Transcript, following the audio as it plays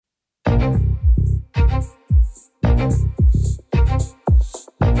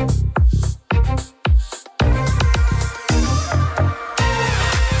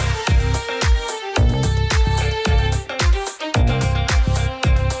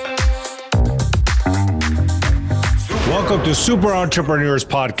welcome to Super Entrepreneurs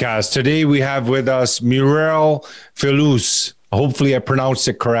Podcast. Today we have with us Muriel Felous. Hopefully I pronounced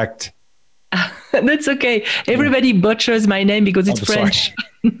it correct. That's okay. Everybody butchers my name because it's French.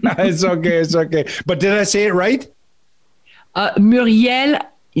 It's okay. But did I say it right? Muriel,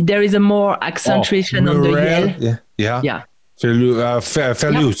 there is a more accentuation on the yel. Yeah.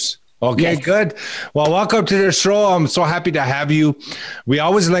 Felous. Okay, yes. Good. Well, welcome to the show. I'm so happy to have you. We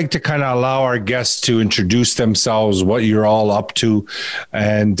always like to kind of allow our guests to introduce themselves, what you're all up to,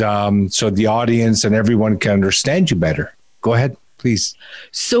 and so the audience and everyone can understand you better. Go ahead, please.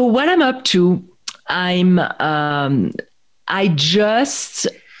 So what I'm up to, I just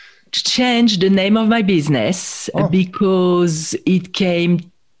changed the name of my business because it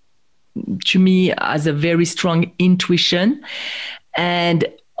came to me as a very strong intuition, and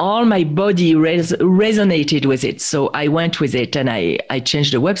all my body resonated with it. So I went with it and I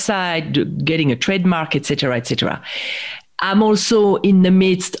changed the website, getting a trademark, et cetera. I'm also in the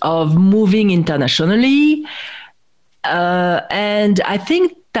midst of moving internationally. And I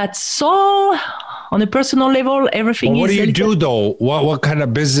think that's all on a personal level. Everything what do you do though? What kind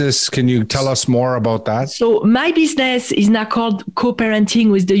of business? Can you tell us more about that? So my business is now called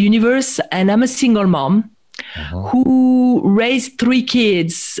Co-Parenting with the Universe, and I'm a single mom who raised 3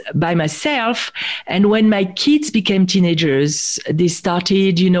 kids by myself. And when my kids became teenagers, they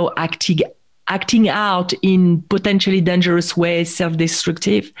started, acting out in potentially dangerous ways,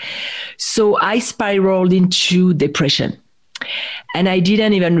 self-destructive. So I spiraled into depression. And I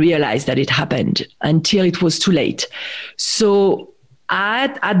didn't even realize that it happened until it was too late. So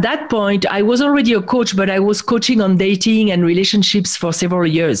at that point, I was already a coach, but I was coaching on dating and relationships for several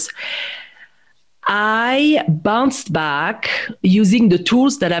years. I bounced back using the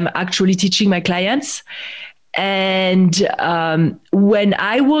tools that I'm actually teaching my clients. And when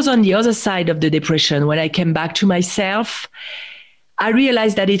I was on the other side of the depression, when I came back to myself, I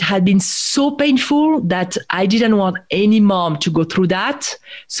realized that it had been so painful that I didn't want any mom to go through that.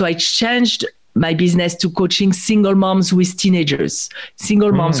 So I changed my business to coaching single moms with teenagers,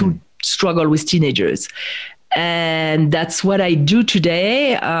 single moms who struggle with teenagers. And that's what I do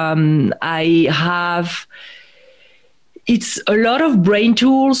today. It's a lot of brain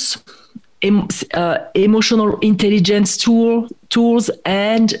tools, emotional intelligence tools,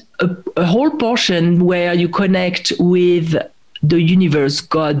 and a whole portion where you connect with the universe,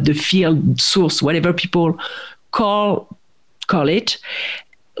 God, the field, source, whatever people call it,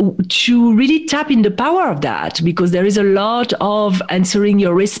 to really tap in the power of that, because there is a lot of answering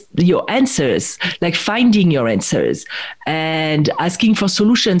your answers, like finding your answers and asking for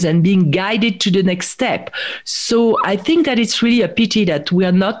solutions and being guided to the next step. So I think that it's really a pity that we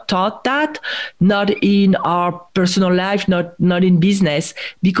are not taught that, not in our personal life, not in business,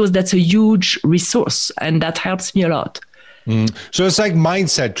 because that's a huge resource and that helps me a lot. So it's like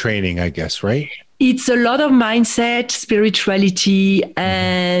mindset training, I guess, right? It's a lot of mindset, spirituality,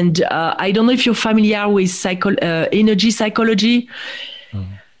 and I don't know if you're familiar with energy psychology.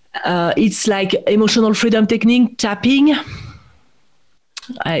 It's like emotional freedom technique, tapping.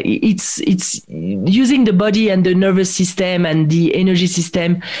 It's using the body and the nervous system and the energy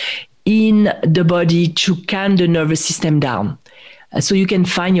system in the body to calm the nervous system down, so you can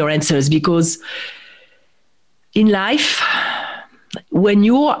find your answers. Because in life, when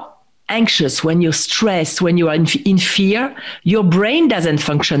you're anxious, when you're stressed, when you are in fear, your brain doesn't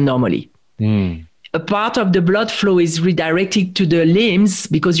function normally. A part of the blood flow is redirected to the limbs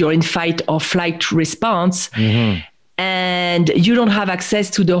because you're in fight or flight response. And you don't have access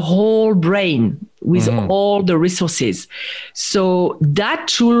to the whole brain with all the resources. So that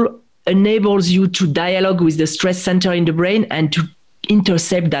tool enables you to dialogue with the stress center in the brain and to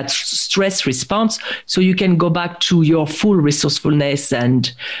intercept that stress response, so you can go back to your full resourcefulness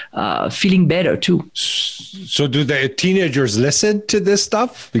and feeling better too. So do the teenagers listen to this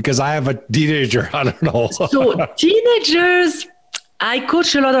stuff? Because I have a teenager, I don't know. So teenagers, I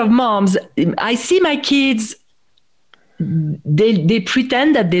coach a lot of moms. I see my kids, they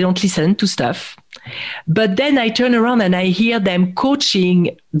pretend that they don't listen to stuff. But then I turn around and I hear them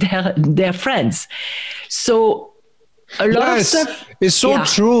coaching their friends. So a lot of stuff. It's so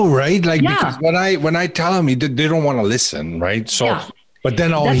true, right? Like, because when I tell them, they don't want to listen, right? So, but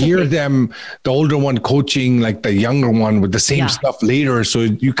then I'll hear them, the older one coaching like the younger one with the same stuff later. So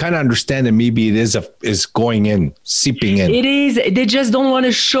you kind of understand that maybe it is going in, seeping in. It is. They just don't want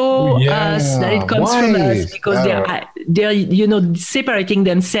to show us that it comes from us, because they're separating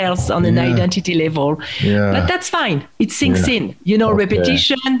themselves on an identity level. Yeah. But that's fine. It sinks in.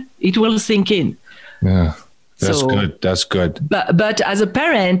 Repetition, it will sink in. Yeah. That's good. That's good. But as a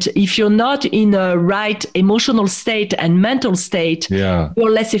parent, if you're not in a right emotional state and mental state,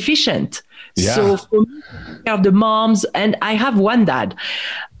 you're less efficient. Yeah. So for me, the moms, and I have one dad,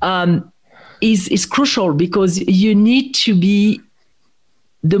 is crucial, because you need to be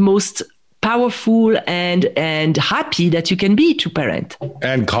the most powerful and happy that you can be to parent.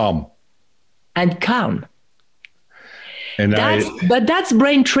 And calm. But that's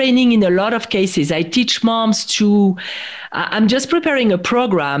brain training in a lot of cases. I teach moms to, I'm just preparing a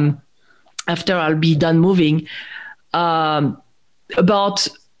program after I'll be done moving, about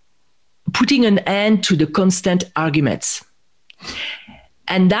putting an end to the constant arguments.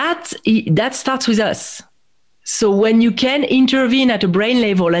 And that starts with us. So when you can intervene at a brain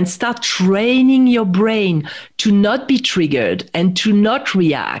level and start training your brain to not be triggered and to not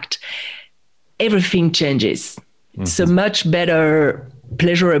react, everything changes. It's a much better,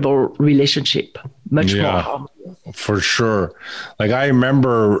 pleasurable relationship, much more. For sure. Like I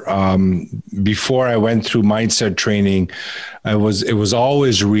remember before I went through mindset training, it was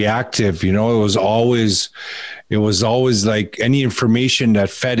always reactive. You know, it was always like any information that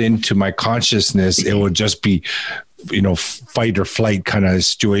fed into my consciousness, it would just be, you know, fight or flight kind of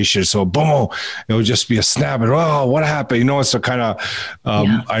situation. So boom, it would just be a snap and, oh, what happened? You know, it's a kind of,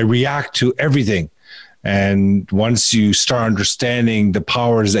 I react to everything. And once you start understanding the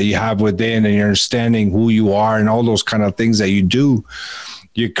powers that you have within, and you're understanding who you are and all those kind of things that you do,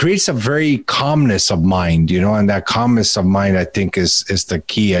 it creates a very calmness of mind, you know, and that calmness of mind, I think is the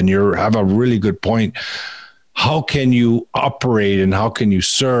key. And you have a really good point. How can you operate and how can you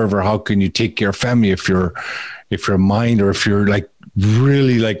serve, or how can you take care of family if your mind, or if you're like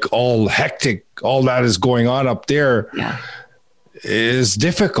really like all hectic, all that is going on up there is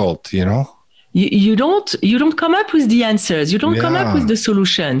difficult, you know? You don't come up with the answers. You don't come up with the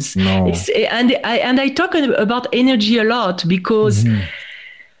solutions. No. And I talk about energy a lot, because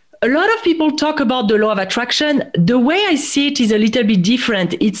a lot of people talk about the law of attraction. The way I see it is a little bit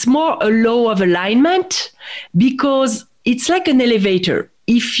different. It's more a law of alignment, because it's like an elevator.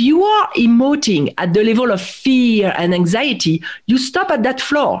 If you are emoting at the level of fear and anxiety, you stop at that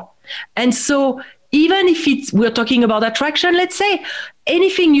floor. And so even if we're talking about attraction, let's say,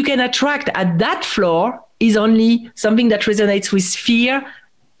 anything you can attract at that floor is only something that resonates with fear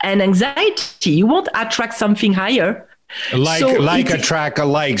and anxiety. You won't attract something higher. Attract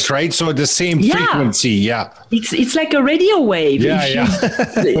likes, right? So the same frequency, It's like a radio wave.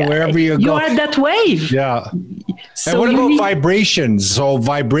 Wherever you go, you're at that wave. Yeah. So and what about vibrations? So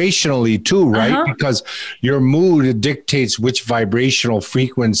vibrationally too, right? Because your mood dictates which vibrational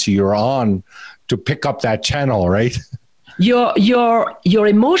frequency you're on to pick up that channel, right? Your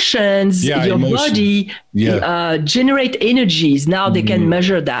emotions, your body generate energies. Now they can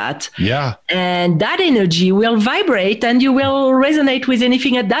measure that. Yeah. And that energy will vibrate, and you will resonate with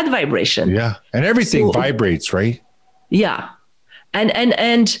anything at that vibration. Yeah. And everything vibrates, right? Yeah. And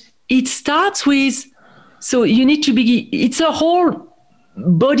it starts with, so you need to it's a whole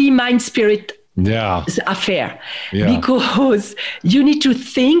body, mind, spirit affair. Yeah. Because you need to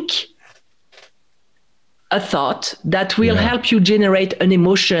think a thought that will help you generate an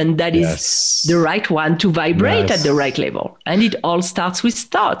emotion that is the right one to vibrate at the right level. And it all starts with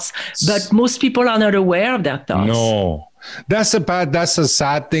thoughts. But most people are not aware of their thoughts. No. That's a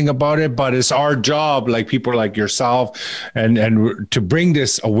sad thing about it, but it's our job, like people like yourself, and to bring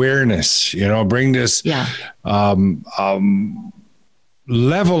this awareness, you know, bring this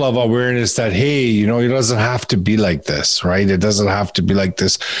level of awareness that, hey, you know, it doesn't have to be like this, right? It doesn't have to be like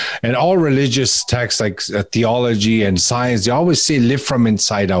this. And all religious texts like theology and science, they always say live from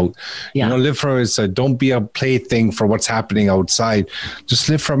inside out. You know, live from inside. Don't be a plaything for what's happening outside. Just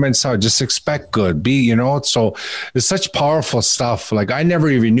live from inside. Just expect good. Be, you know, so it's such powerful stuff. Like I never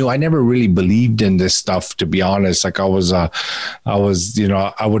really believed in this stuff, to be honest. Like I was, you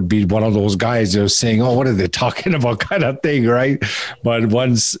know, I would be one of those guys that was saying, oh, what are they talking about kind of thing, right? But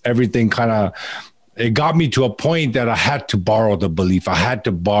once everything it got me to a point that I had to borrow the belief. I had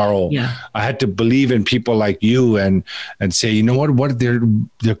to believe in people like you and say, you know what,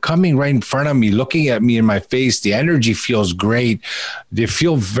 they're coming right in front of me, looking at me in my face. The energy feels great. They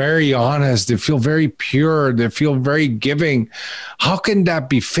feel very honest. They feel very pure. They feel very giving. How can that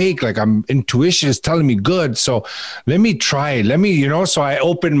be fake? Like intuition is telling me good. So let me try it. You know, so I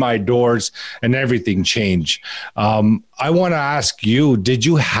opened my doors and everything changed. I want to ask you, did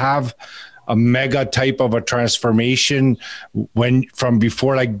you have a mega type of a transformation from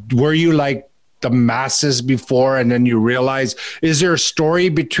before? Like, were you like the masses before, and then you realize, is there a story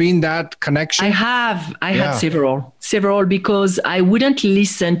between that connection? I had several, because I wouldn't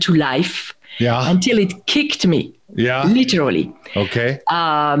listen to life until it kicked me. Yeah. Literally. Okay.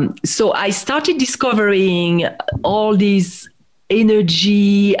 So I started discovering all these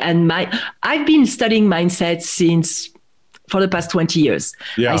energy and I've been studying mindset for the past 20 years.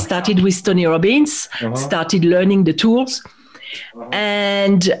 I started with Tony Robbins, started learning the tools,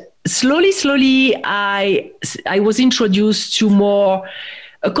 and slowly, I was introduced to more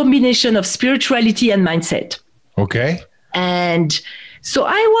a combination of spirituality and mindset. Okay. And so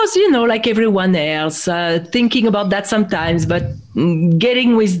I was, like everyone else, thinking about that sometimes, but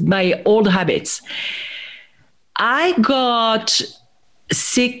getting with my old habits. I got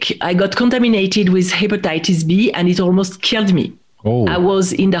sick. I got contaminated with hepatitis B, and it almost killed me. Oh. I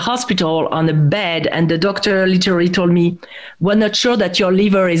was in the hospital on a bed, and the doctor literally told me, "We're not sure that your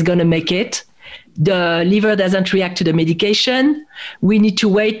liver is going to make it. The liver doesn't react to the medication. We need to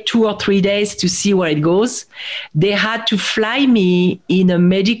wait 2 or 3 days to see where it goes." They had to fly me in a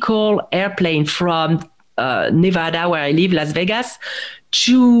medical airplane from Nevada, where I live, Las Vegas,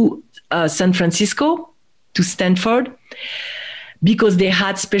 to San Francisco, to Stanford, because they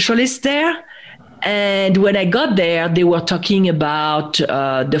had specialists there. And when I got there, they were talking about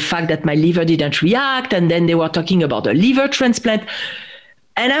the fact that my liver didn't react. And then they were talking about a liver transplant.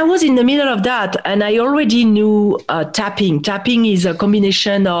 And I was in the middle of that. And I already knew tapping. Tapping is a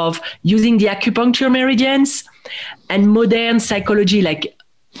combination of using the acupuncture meridians and modern psychology, like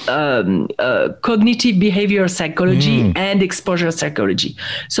cognitive behavior psychology and exposure psychology.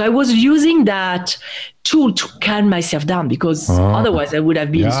 So I was using that tool to calm myself down, because otherwise I would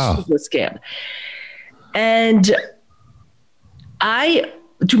have been super scared. And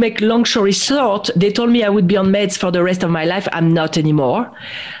to make long story short, they told me I would be on meds for the rest of my life. I'm not anymore.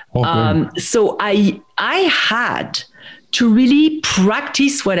 So I had to really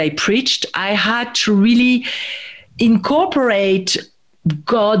practice what I preached. I had to really incorporate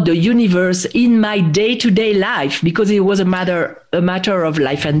God, the universe, in my day-to-day life, because it was a matter of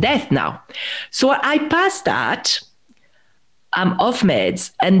life and death now. So I passed that. I'm off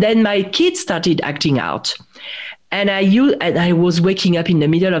meds. And then my kids started acting out. And I was waking up in the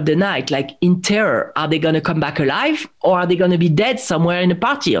middle of the night, like in terror. Are they going to come back alive, or are they going to be dead somewhere in a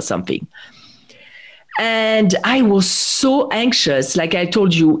party or something? And I was so anxious. Like I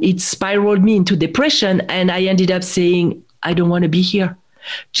told you, it spiraled me into depression. And I ended up saying, I don't want to be here.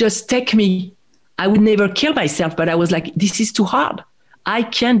 Just take me. I would never kill myself, but I was like, this is too hard. I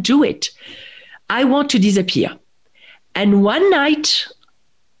can't do it. I want to disappear. And one night,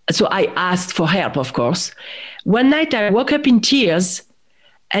 so I asked for help, of course. One night I woke up in tears,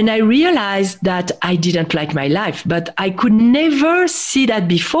 and I realized that I didn't like my life, but I could never see that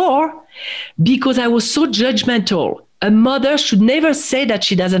before because I was so judgmental. A mother should never say that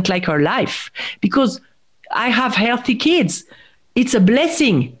she doesn't like her life, because I have healthy kids. It's a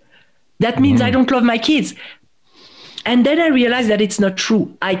blessing. That means I don't love my kids. And then I realized that it's not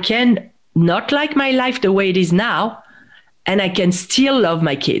true. I can not like my life the way it is now, and I can still love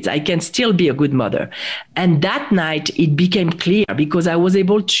my kids. I can still be a good mother. And that night it became clear, because I was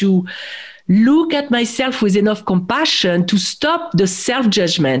able to look at myself with enough compassion to stop the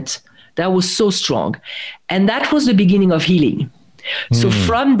self-judgment that was so strong. And that was the beginning of healing. So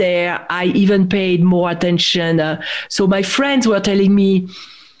from there, I even paid more attention. So my friends were telling me,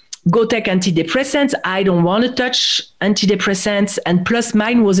 go take antidepressants. I don't want to touch antidepressants. And plus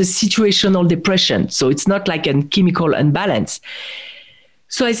mine was a situational depression. So it's not like a chemical imbalance.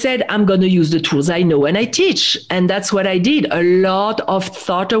 So I said, I'm going to use the tools I know and I teach. And that's what I did. A lot of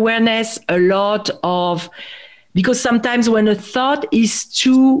thought awareness, because sometimes when a thought is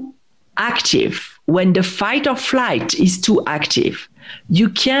too active, when the fight or flight is too active, you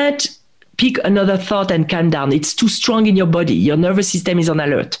can't pick another thought and calm down. It's too strong in your body. Your nervous system is on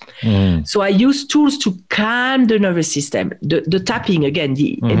alert. So I use tools to calm the nervous system. The tapping, again,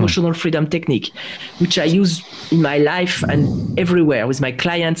 the emotional freedom technique, which I use in my life and everywhere with my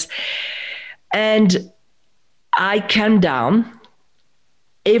clients. And I calm down.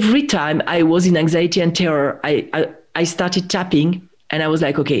 Every time I was in anxiety and terror, I started tapping. And I was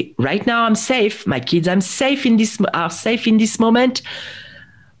like, okay, right now I'm safe. My kids are safe in this moment.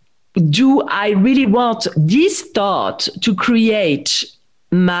 Do I really want this thought to create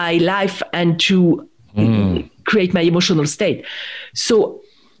my life and to create my emotional state? So,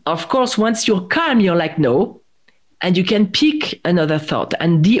 of course, once you're calm, you're like, no. And you can pick another thought.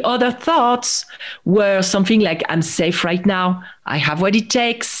 And the other thoughts were something like, I'm safe right now. I have what it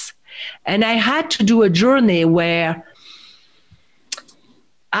takes. And I had to do a journey where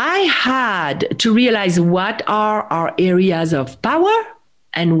I had to realize what are our areas of power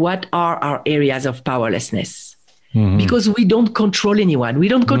and what are our areas of powerlessness. because we don't control anyone. We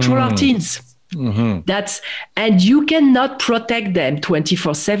don't control our teens. And you cannot protect them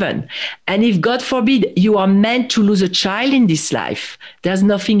 24/7. And if God forbid you are meant to lose a child in this life, there's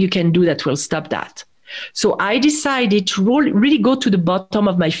nothing you can do that will stop that. So I decided to really go to the bottom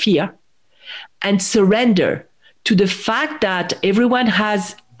of my fear and surrender to the fact that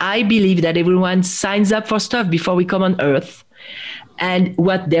I believe that everyone signs up for stuff before we come on earth. And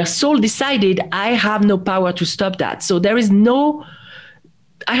what their soul decided, I have no power to stop that. So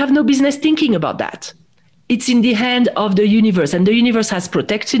I have no business thinking about that. It's in the hand of the universe, and the universe has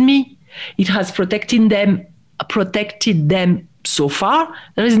protected me. It has protected them so far.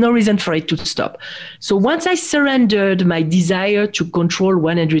 There is no reason for it to stop. So once I surrendered my desire to control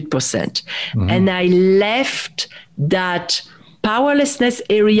 100%, and I left that powerlessness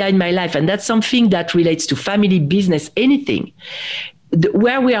area in my life, and that's something that relates to family, business, anything.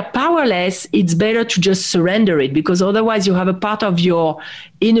 Where we are powerless, it's better to just surrender it, because otherwise you have a part of your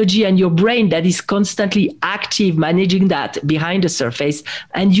energy and your brain that is constantly active, managing that behind the surface,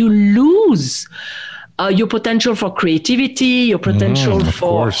 and you lose your potential for creativity, your potential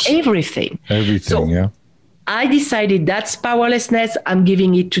for everything. Everything. I decided that's powerlessness. I'm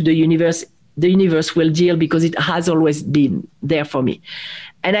giving it to the universe. The universe will deal, because it has always been there for me.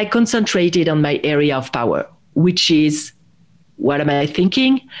 And I concentrated on my area of power, which is, what am I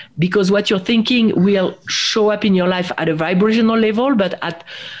thinking? Because what you're thinking will show up in your life at a vibrational level, but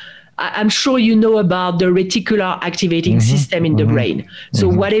I'm sure you know about the reticular activating system in the brain. So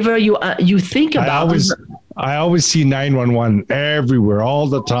whatever you think about. I always see 911 everywhere, all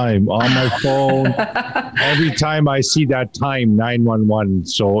the time, on my phone. Every time I see that time, 911.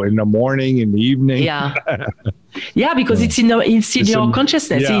 So in the morning, in the evening. Yeah, because it's in your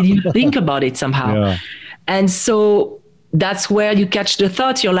consciousness. You think about it somehow. And so that's where you catch the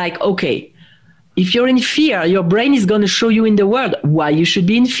thoughts. You're like, okay, if you're in fear, your brain is going to show you in the world why you should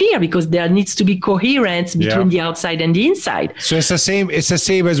be in fear, because there needs to be coherence between the outside and the inside. So it's the same. It's the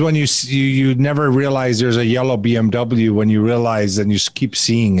same as when you never realize there's a yellow BMW, when you realize and you keep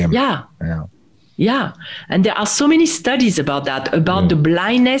seeing him. Yeah. And there are so many studies about that, about the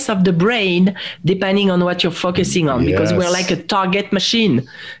blindness of the brain, depending on what you're focusing on, because we're like a target machine.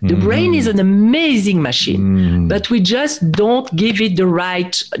 The brain is an amazing machine, but we just don't give it the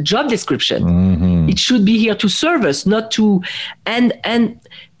right job description. It should be here to serve us, not to, and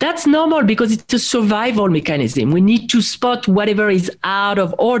that's normal, because it's a survival mechanism. We need to spot whatever is out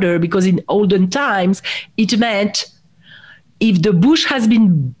of order, because in olden times, it meant if the bush has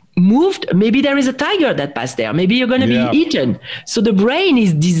been moved, maybe there is a tiger that passed there. Maybe you're going to be eaten. So the brain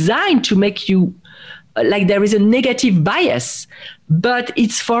is designed to make you like there is a negative bias. But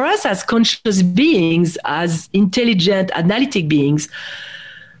it's for us as conscious beings, as intelligent, analytic beings,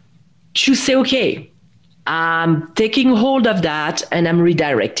 to say, okay, I'm taking hold of that and I'm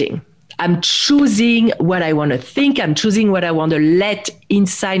redirecting. I'm choosing what I want to think. I'm choosing what I want to let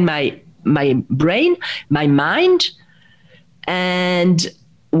inside my brain, my mind, and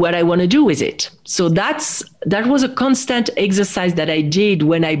what I want to do with it. So that was a constant exercise that I did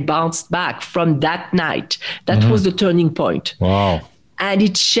when I bounced back from that night. That was the turning point. Wow. And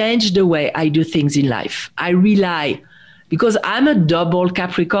it changed the way I do things in life. I rely, because I'm a double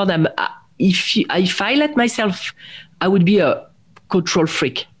Capricorn. If I let myself, I would be a control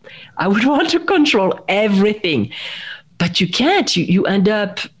freak. I would want to control everything. But you can't. You end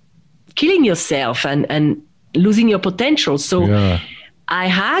up killing yourself and losing your potential. So I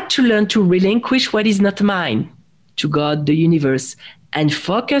had to learn to relinquish what is not mine to God, the universe, and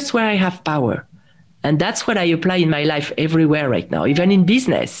focus where I have power. And that's what I apply in my life everywhere right now, even in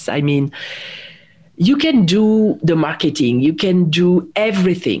business. I mean, you can do the marketing, you can do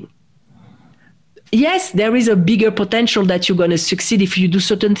everything. Yes, there is a bigger potential that you're going to succeed if you do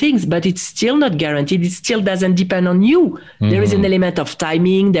certain things, but it's still not guaranteed. It still doesn't depend on you. There is an element of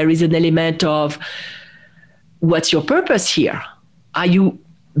timing. There is an element of what's your purpose here? Are you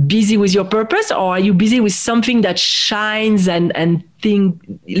busy with your purpose, or are you busy with something that shines and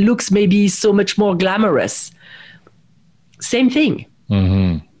looks maybe so much more glamorous? Same thing.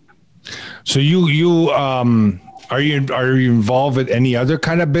 So you are you involved with any other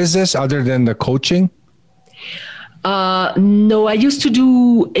kind of business other than the coaching? No, I used to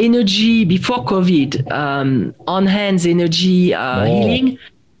do energy before COVID, on hands energy healing.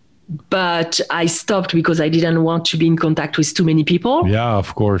 But I stopped because I didn't want to be in contact with too many people. Yeah,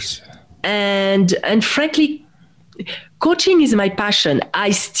 of course. And frankly, coaching is my passion.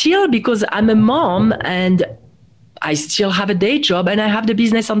 Because I'm a mom and I still have a day job and I have the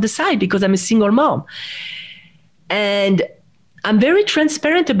business on the side because I'm a single mom. And I'm very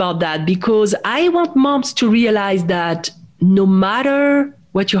transparent about that because I want moms to realize that no matter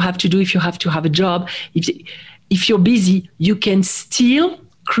what you have to do, if you have to have a job, if you're busy, you can still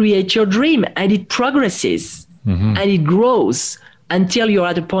create your dream, and it progresses and it grows until you're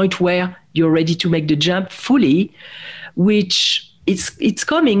at a point where you're ready to make the jump fully, which it's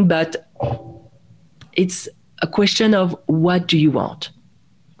coming, but it's a question of what do you want?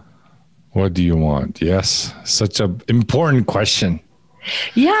 What do you want? Yes. Such an important question.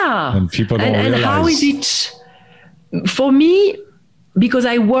 Yeah. And people don't realize. And how is it for me? Because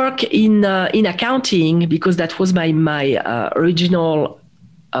I work in accounting, because that was my original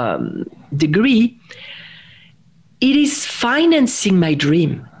degree. It is financing my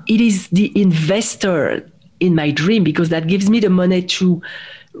dream. It is the investor in my dream, because that gives me the money to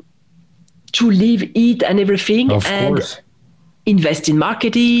live, eat, and everything, of and course. invest in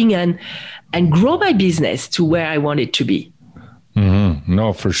marketing and grow my business to where I want it to be. Mm-hmm.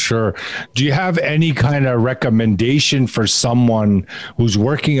 No, for sure. Do you have any kind of recommendation for someone who's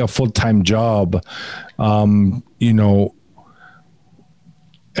working a full-time job, and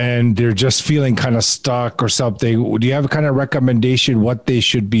they're just feeling kind of stuck or something? Do you have a kind of recommendation what they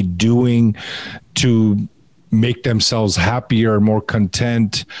should be doing to make themselves happier, more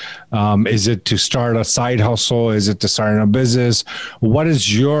content? Is it to start a side hustle? Is it to start a business? What is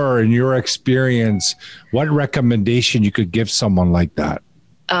in your experience, what recommendation you could give someone like that?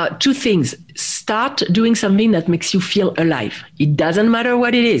 Two things. Start doing something that makes you feel alive. It doesn't matter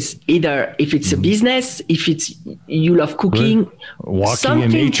what it is. Either if it's a business, if it's you love cooking, walking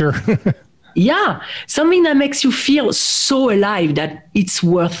in nature. Yeah, something that makes you feel so alive that it's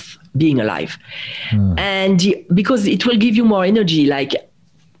worth being alive. And because it will give you more energy. Like,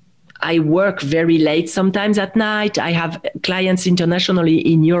 I work very late sometimes at night. I have clients internationally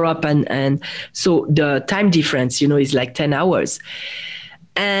in Europe, and so the time difference, is like 10 hours.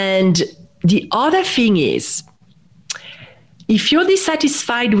 And the other thing is, if you're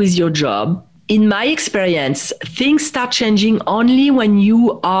dissatisfied with your job, in my experience, things start changing only when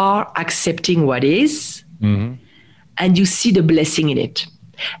you are accepting what is, and you see the blessing in it.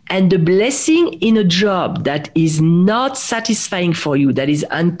 And the blessing in a job that is not satisfying for you, that is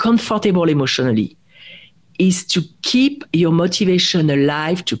uncomfortable emotionally, is to keep your motivation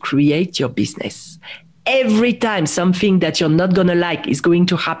alive to create your business. Every time something that you're not going to like is going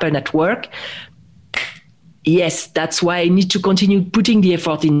to happen at work, yes, that's why I need to continue putting the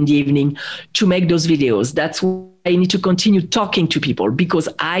effort in the evening to make those videos. That's why I need to continue talking to people, because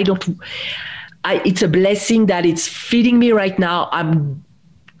it's a blessing that it's feeding me right now.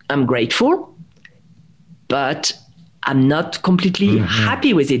 I'm grateful, but I'm not completely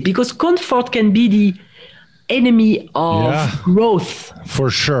happy with it, because comfort can be the enemy of growth.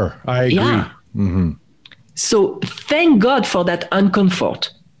 For sure. I agree. Yeah. So thank God for that uncomfort.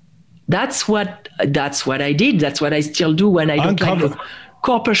 That's what I did. That's what I still do when I don't like the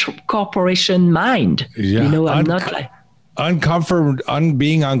corporation mind. Yeah. I'm not like...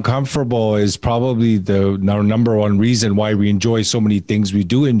 Being uncomfortable is probably our number one reason why we enjoy so many things we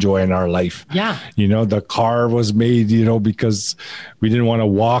do enjoy in our life. Yeah. The car was made, because we didn't want to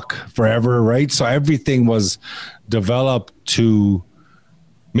walk forever, right? So everything was developed to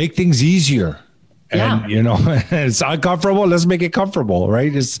make things easier. And, it's uncomfortable. Let's make it comfortable,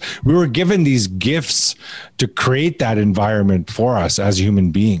 right? We were given these gifts to create that environment for us as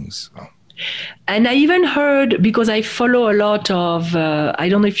human beings. And I even heard, because I follow a lot of, I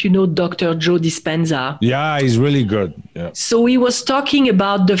don't know if you know Dr. Joe Dispenza. Yeah, he's really good. Yeah. So he was talking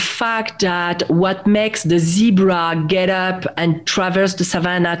about the fact that what makes the zebra get up and traverse the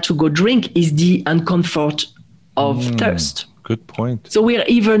savannah to go drink is the uncomfort of thirst. Good point. So we're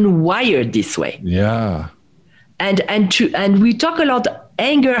even wired this way. Yeah. And we talk a lot.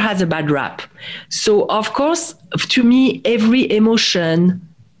 Anger has a bad rap. So of course, to me, every emotion,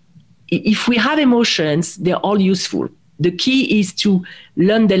 if we have emotions, they're all useful. The key is to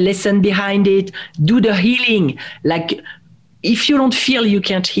learn the lesson behind it, do the healing. Like, if you don't feel, you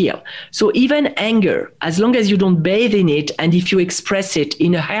can't heal. So even anger, as long as you don't bathe in it, and if you express it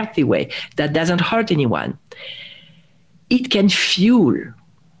in a healthy way that doesn't hurt anyone, it can fuel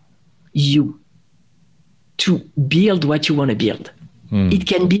you to build what you want to build. It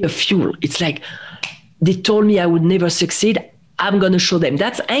can be a fuel. It's like, they told me I would never succeed. I'm going to show them.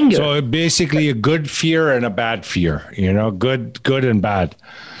 That's anger. So basically a good fear and a bad fear, good and bad.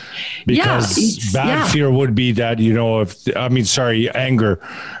 Because fear would be that, anger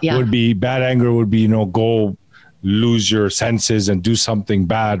would be, bad anger would be, go lose your senses and do something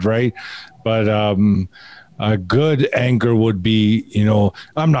bad, right? But a good anger would be,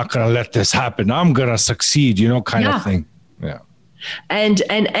 I'm not going to let this happen. I'm going to succeed, kind of thing. Yeah. And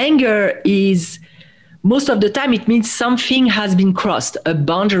anger is, most of the time, it means something has been crossed, a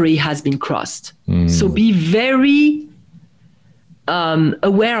boundary has been crossed. So be very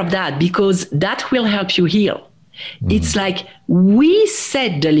aware of that, because that will help you heal. It's like we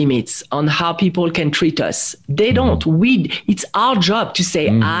set the limits on how people can treat us. They don't. It's our job to say,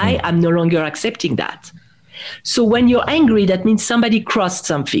 I am no longer accepting that. So when you're angry, that means somebody crossed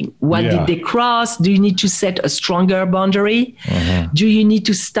something. What did they cross? Do you need to set a stronger boundary? Do you need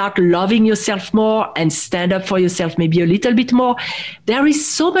to start loving yourself more and stand up for yourself maybe a little bit more? There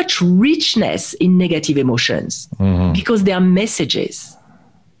is so much richness in negative emotions because they are messages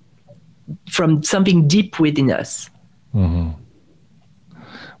from something deep within us. Well,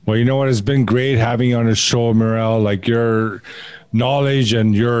 you know what? It's been great having you on the show, Mireille. Like your knowledge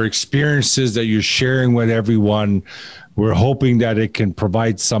and your experiences that you're sharing with everyone. We're hoping that it can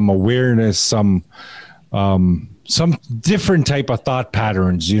provide some awareness, some different type of thought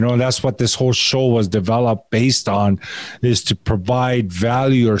patterns. You know, that's what this whole show was developed based on, is to provide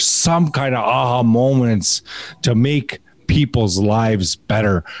value or some kind of aha moments to make people's lives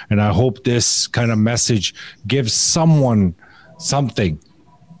better. And I hope this kind of message gives someone something.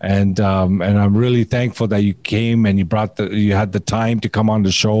 And I'm really thankful that you came and you had the time to come on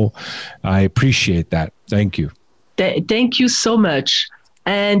the show. I appreciate that. Thank you. Thank you so much.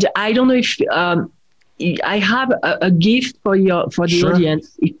 And I don't know if I have a gift for the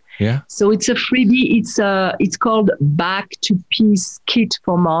audience. Yeah. So it's a freebie. It's called Back to Peace Kit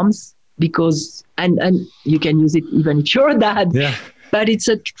for Moms, because and you can use it even if you're a dad. Yeah. But it's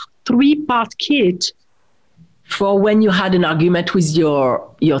a 3-part kit for when you had an argument with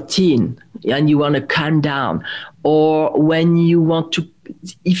your teen and you want to calm down, or when you want to,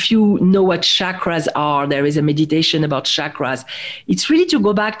 if you know what chakras are, there is a meditation about chakras. It's really to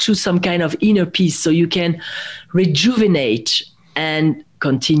go back to some kind of inner peace so you can rejuvenate and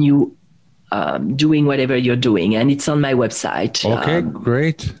continue doing whatever you're doing. And it's on my website. Okay,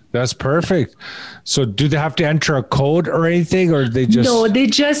 great. That's perfect. So do they have to enter a code or anything, or they just... No, they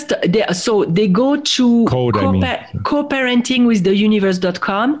go to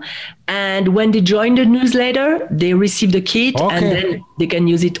co-parentingwiththeuniverse.com, and when they join the newsletter, they receive the kit, and then they can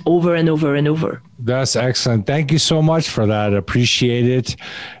use it over and over and over. That's excellent. Thank you so much for that. Appreciate it.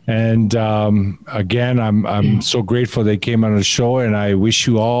 And again, I'm so grateful they came on the show, and I wish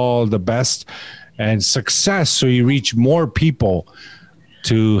you all the best and success so you reach more people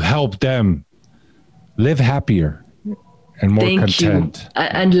to help them live happier and more content. You.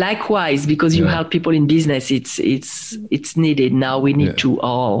 And likewise, because you help people in business, it's needed. Now we need to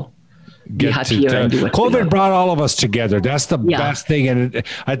all be happier and do what COVID brought all of us together. That's the best thing. And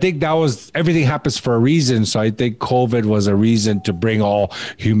I think everything happens for a reason. So I think COVID was a reason to bring all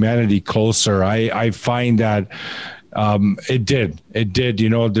humanity closer. I find that it did, you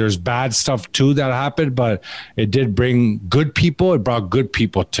know, there's bad stuff too that happened, but it did bring good people. It brought good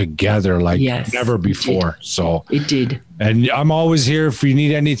people together like never before. So it did. And I'm always here if you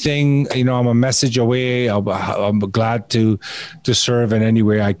need anything. You know, I'm a message away. I'm glad to serve in any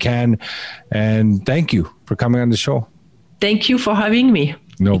way I can. And thank you for coming on the show. Thank you for having me.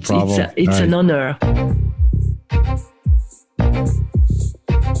 No problem. It's an honor.